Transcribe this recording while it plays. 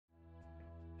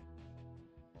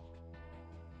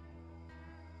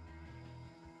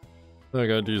That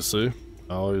guy DC.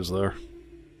 Oh, he's there.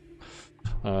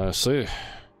 I see. Alright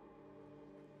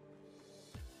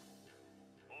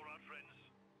friends,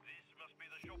 this must be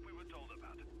the shop we were told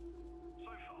about.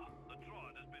 So far, the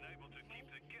Triad has been able to keep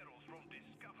the Gerals from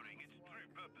discovering its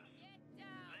true purpose.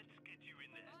 Let's get you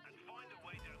in there and find a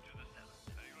way down to the cellar.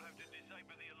 You'll have to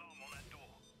disable the alarm on that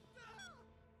door.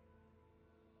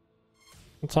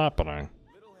 What's happening?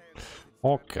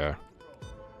 Okay.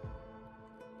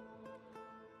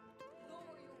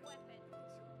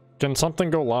 Can something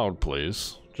go loud,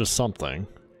 please? Just something.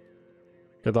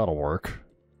 Okay, that'll work.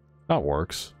 That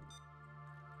works.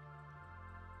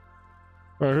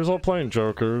 Alright, who's all playing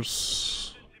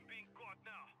Jokers?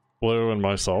 Blue and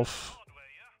myself.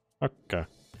 Okay.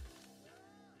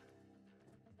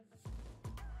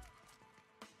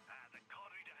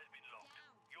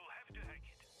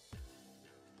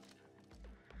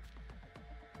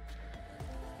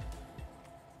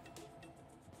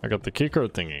 I got the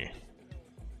keycard thingy.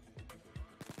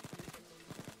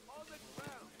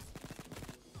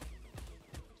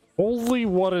 Holy,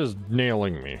 what is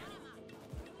nailing me?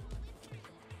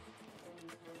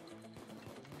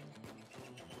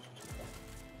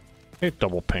 Hate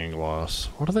double pane glass.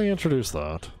 Why do they introduce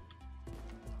that?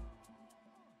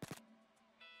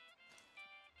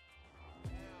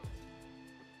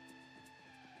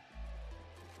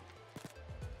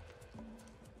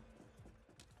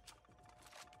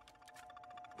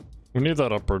 We need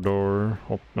that upper door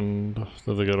opened.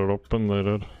 Did they get it open? They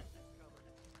did.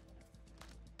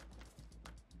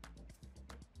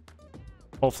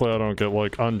 Hopefully I don't get,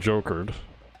 like, unjokered.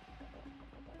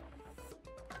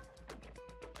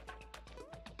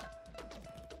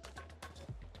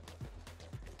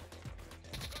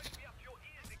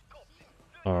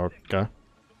 Okay.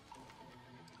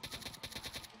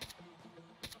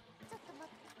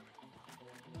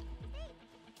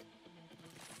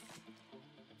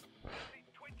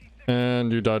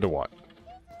 And you died to what?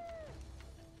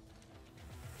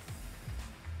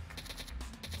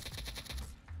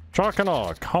 Chalk and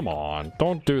all, come on.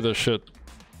 Don't do this shit.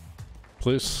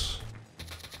 Please.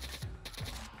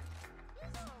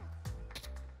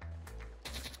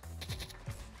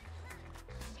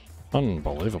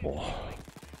 Unbelievable.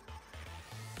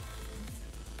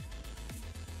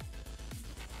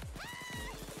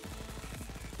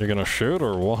 You're gonna shoot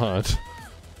or what?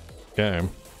 Game.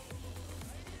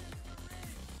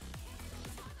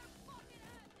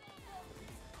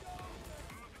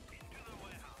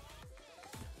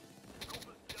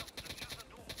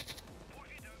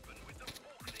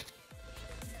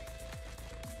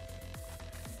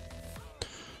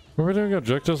 Are we doing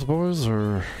objectives, boys,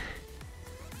 or...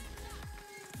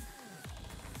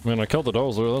 I mean, I killed the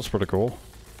dozer, that's pretty cool.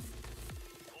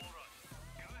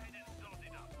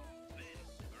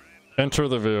 Enter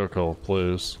the vehicle,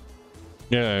 please.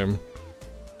 Game.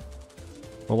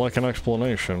 I'd like an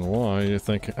explanation why you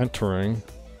think entering...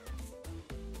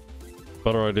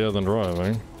 better idea than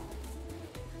driving.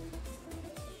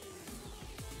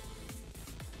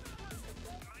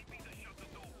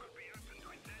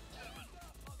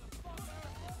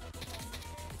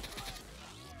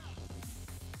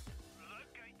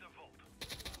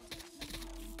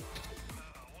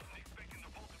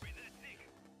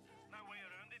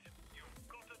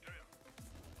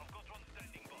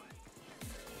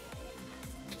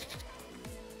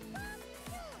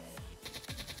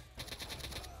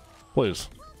 Please.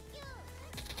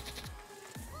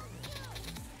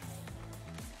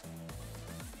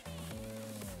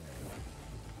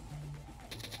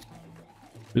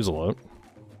 He's a lot.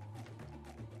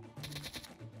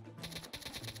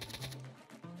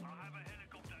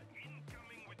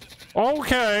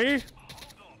 Okay.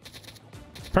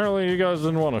 Apparently you guys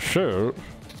didn't want to shoot.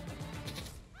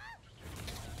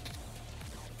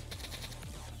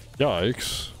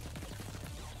 Yikes.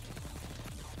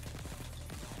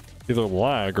 Either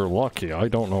lag or lucky, I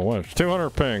don't know which. 200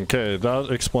 ping, okay, that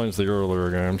explains the earlier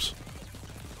games.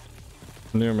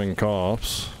 Newman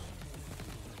cops.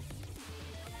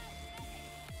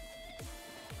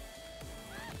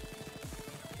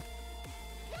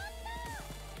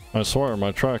 I swear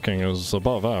my tracking is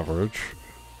above average.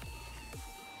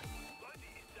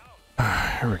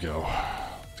 Here we go.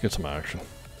 Let's get some action.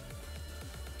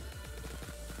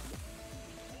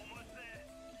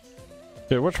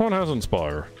 Okay, which one has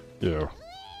Inspire? You.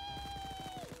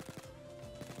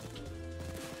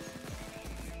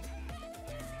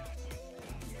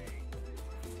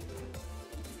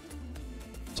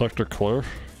 Sector clear.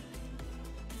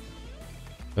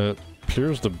 It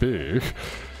appears to be.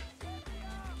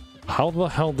 How the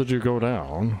hell did you go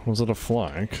down? Was it a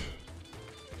flank?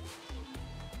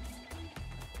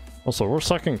 Also, we're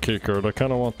second keycard. I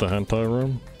kind of want the hentai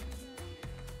room.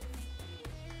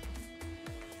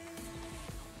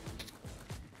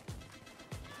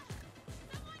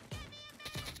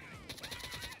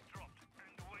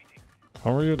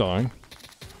 How are you dying?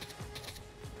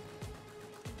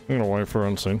 I'm gonna wait for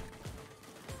unseen.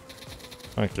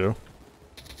 Thank you.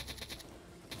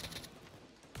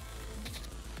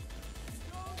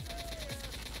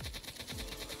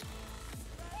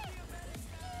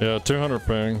 Yeah, 200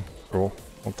 ping. Cool.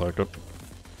 I'll take it.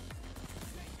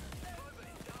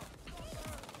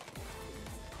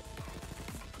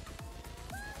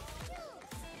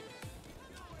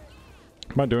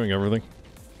 Am I doing everything?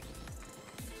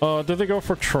 Did they go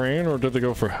for train or did they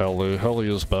go for heli?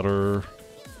 Heli is better.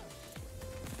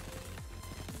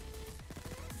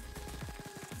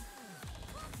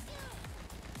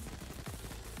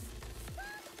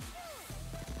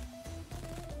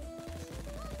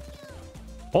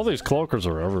 All these cloakers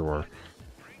are everywhere.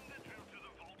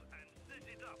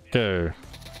 Okay.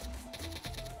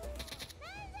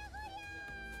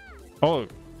 Oh,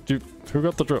 dude, who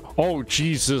got the drill? Oh,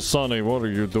 Jesus, Sonny, what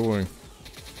are you doing?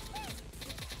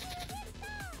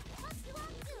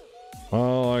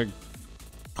 Well, I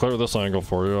clear this angle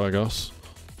for you, I guess.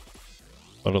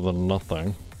 Better than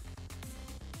nothing.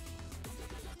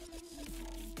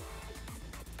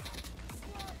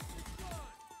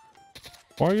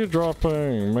 Why are you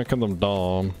dropping? Making them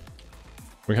dumb.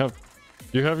 You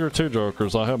have your 2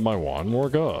 jokers, I have my 1, we're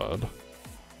good.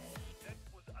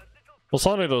 Well,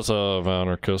 Sonny does have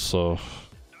anarchist, so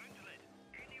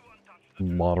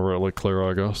moderately clear,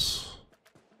 I guess.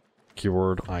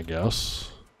 Keyword, I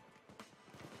guess.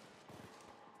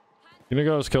 Can you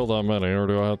guys kill that many, or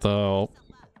do I have to help?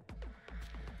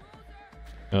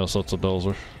 Yes, that's a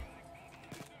dozer.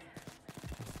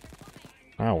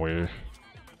 Owie.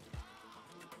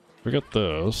 We get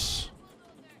this.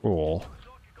 Cool.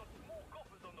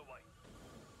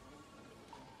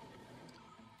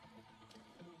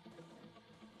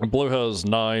 Blue has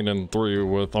 9 and 3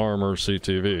 with armor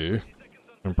CTV.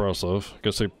 Impressive.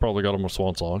 Guess he probably got him a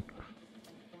swan song.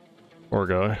 Poor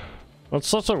guy. That's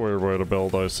such a weird way to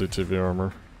build ICTV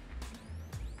armor.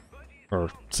 Or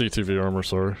CTV armor,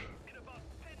 sorry.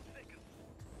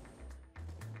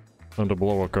 And to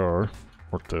blow a car.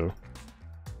 Or 2.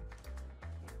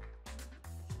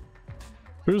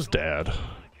 Who's dad?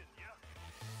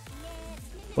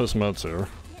 This med's here.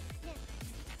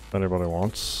 If anybody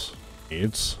wants.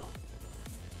 Needs.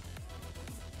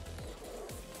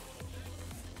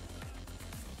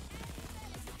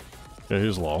 Yeah,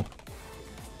 he's low.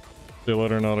 See you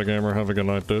later, not a gamer. Have a good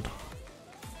night, dude.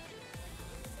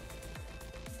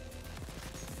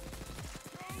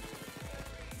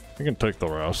 You can take the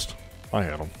rest. I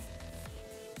had him.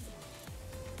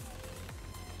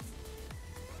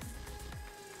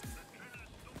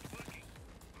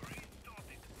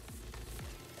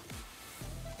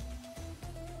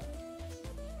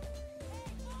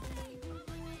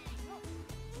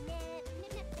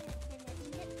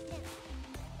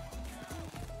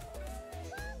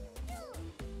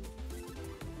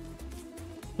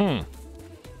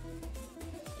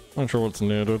 Not sure what's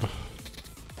needed.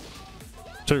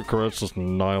 2 crits just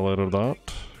annihilated that.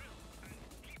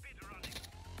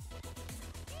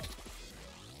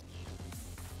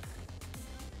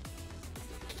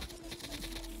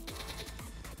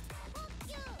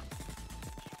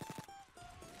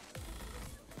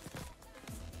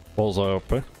 Bullseye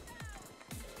OP.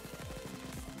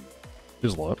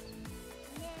 He's lit.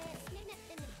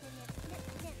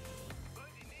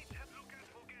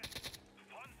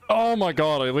 Oh my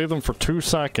god, I leave them for 2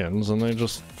 seconds and they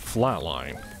just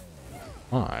flatline.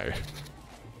 Why?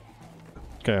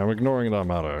 Okay, I'm ignoring that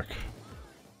medic.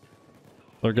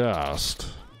 They're gassed.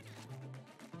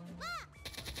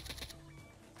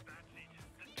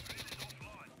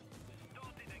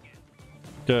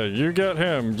 Okay, you get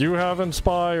him. You have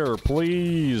Inspire,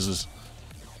 please.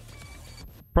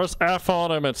 Press F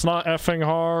on him, it's not effing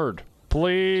hard.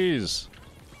 Please.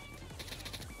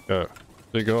 Yeah,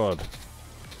 be good.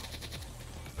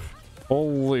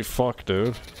 Holy fuck,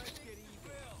 dude.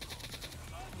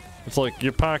 It's like,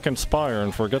 you pack Inspire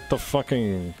and forget the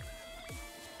fucking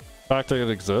fact that it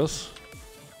exists.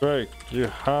 Drake, you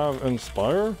have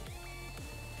Inspire?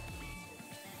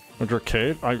 Or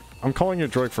Drake? I'm calling you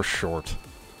Drake for short.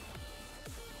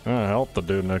 Help the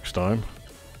dude next time.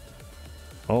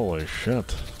 Holy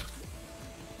shit.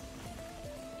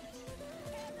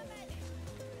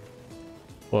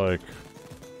 Like,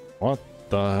 what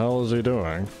the hell is he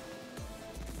doing?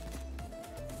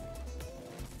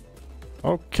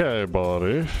 Okay,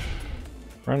 buddy.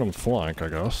 Random flank, I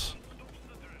guess.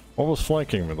 What was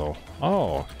flanking me though?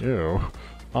 Oh, you.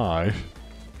 Hi.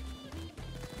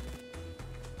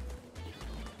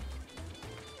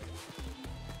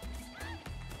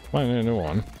 Might need a new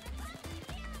one.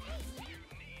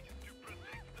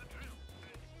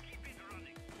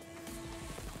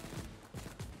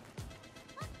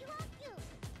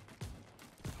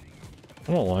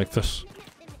 I don't like this.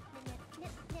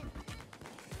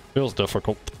 Feels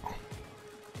difficult.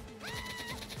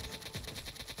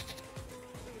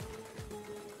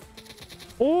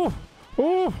 Oh!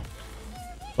 Oh!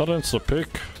 That insta pick.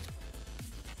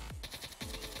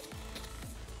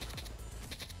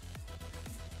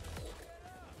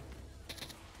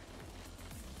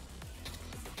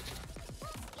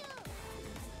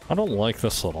 I don't like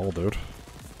this at all, dude.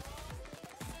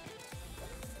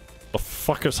 The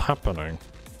fuck is happening?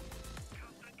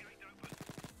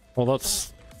 Well,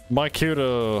 that's my cue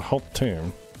to help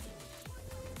team.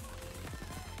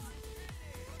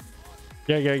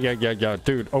 Yeah,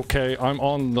 dude, okay, I'm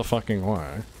on the fucking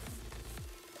way.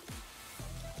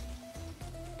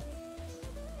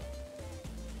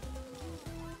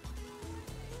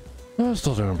 I'm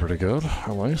still doing pretty good,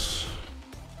 at least.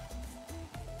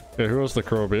 Okay, who was the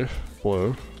Kroby?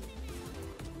 Blue.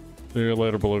 See you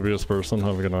later, Bolivia's person.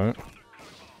 Have a good night.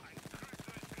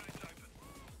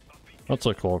 That's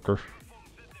a cloaker.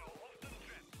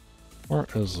 Where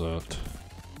is it?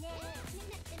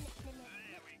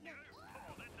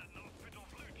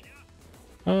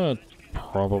 It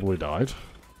probably died.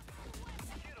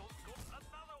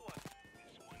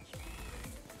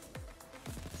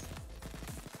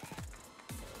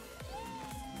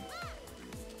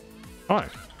 Hi.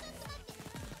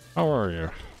 How are you?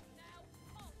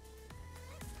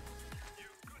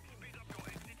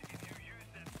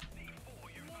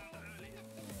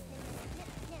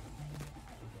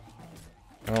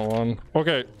 One.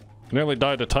 Okay, nearly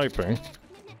died to typing.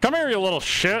 Come here, you little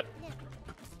shit!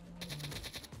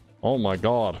 Oh my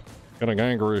god, getting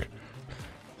angry.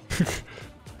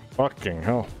 Fucking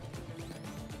hell.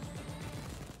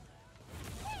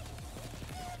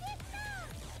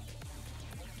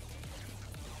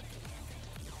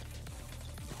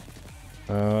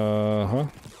 Huh?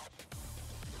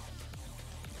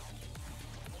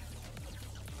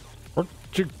 Where'd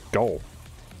you go?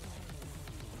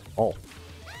 Oh.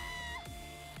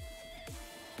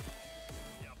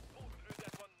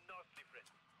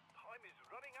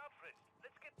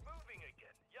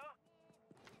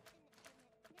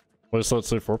 Place that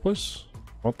C4, please.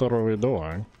 What are we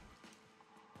doing?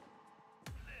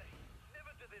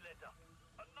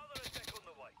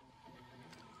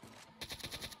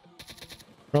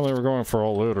 Apparently we're going for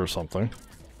all loot or something.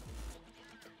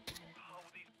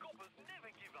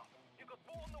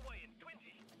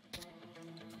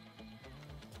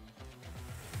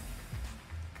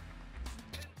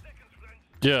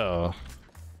 Yeah.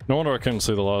 No wonder I couldn't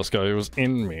see the last guy. He was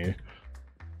in me.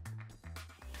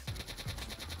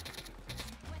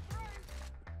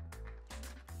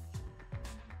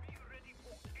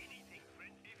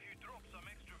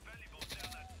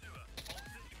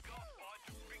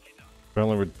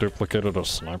 Apparently we duplicated a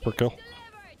sniper kill.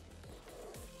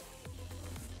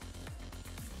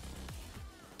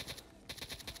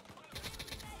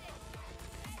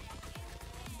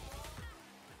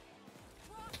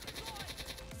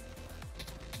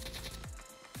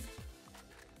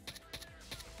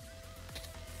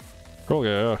 Cool,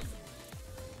 yeah.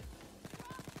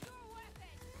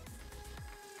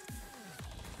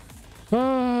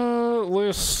 At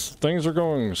least things are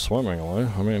going swimmingly.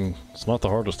 I mean, it's not the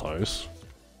hardest heist.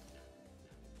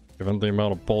 Given the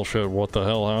amount of bullshit, what the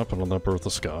hell happened in that Birth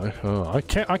of Sky? I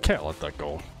can't let that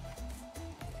go.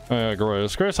 Yeah,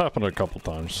 Grace. Grace happened a couple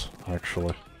times,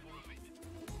 actually.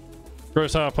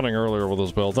 Grace happening earlier with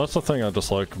his build. That's the thing I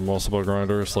dislike most about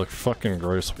Grinders. Like, fucking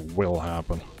Grace will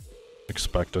happen.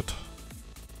 Expect it.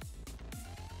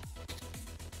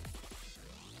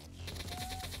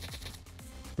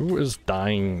 Who is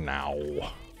dying now?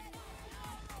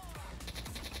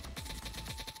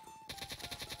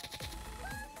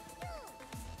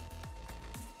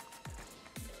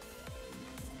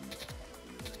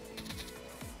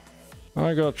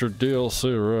 I got your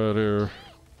DLC right here.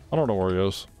 I don't know where he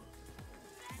is.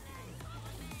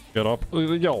 Get up.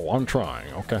 Yo, I'm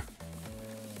trying, okay?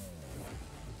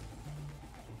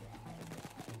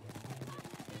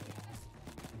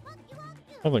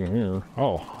 Nothing here.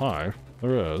 Oh, hi.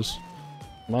 There is.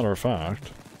 Matter of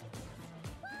fact.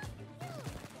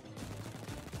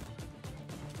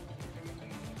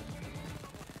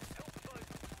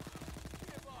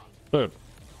 Dude,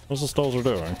 what's the Stolzer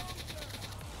doing?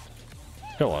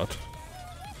 Kill it.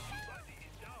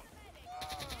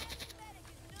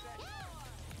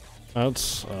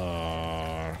 That's,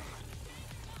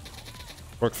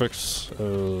 quick fix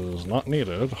is not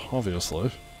needed,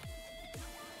 obviously.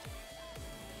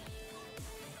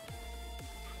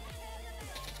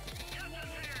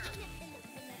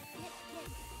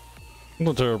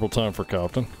 No terrible time for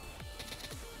Captain.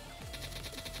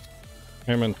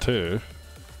 Aim in 2.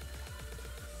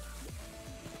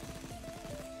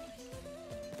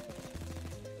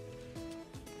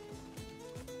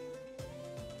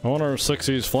 I want our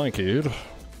 60s flankied.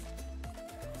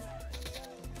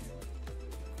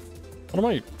 What am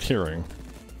I hearing?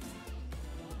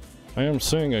 I am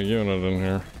seeing a unit in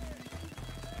here.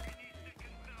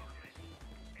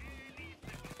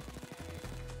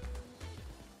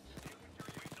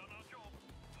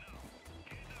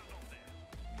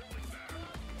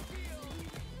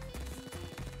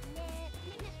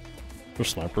 They're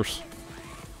snipers.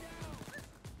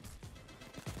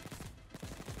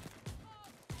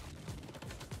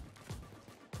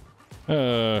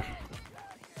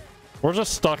 We're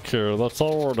just stuck here, that's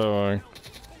all we're doing.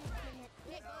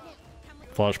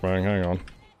 Flashbang, hang on.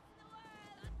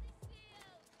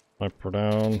 Sniper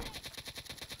down.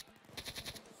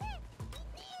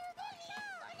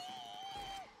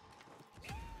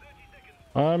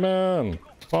 I'm in!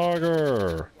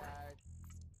 Fogger!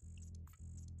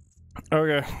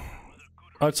 Okay.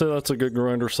 I'd say that's a good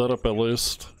grinder setup at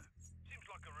least. Seems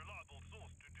like a reliable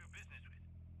source to do business with.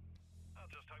 I'll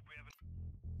just hope we haven't.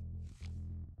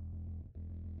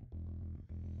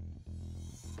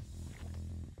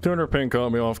 200 ping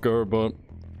caught me off guard, but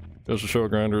just to show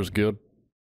grinder is good.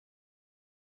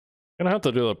 Gonna have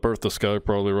to do that Birth the Sky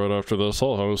probably right after this.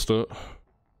 I'll host it.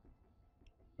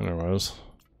 Anyways.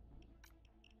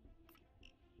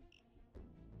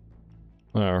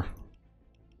 There.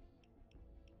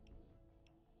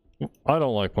 I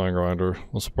don't like playing grinder.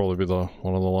 This will probably be the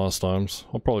one of the last times.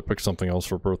 I'll probably pick something else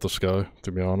for Birth the Sky,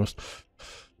 to be honest.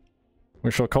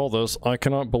 We shall call this I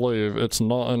Cannot Believe It's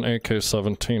Not an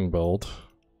AK-17 build.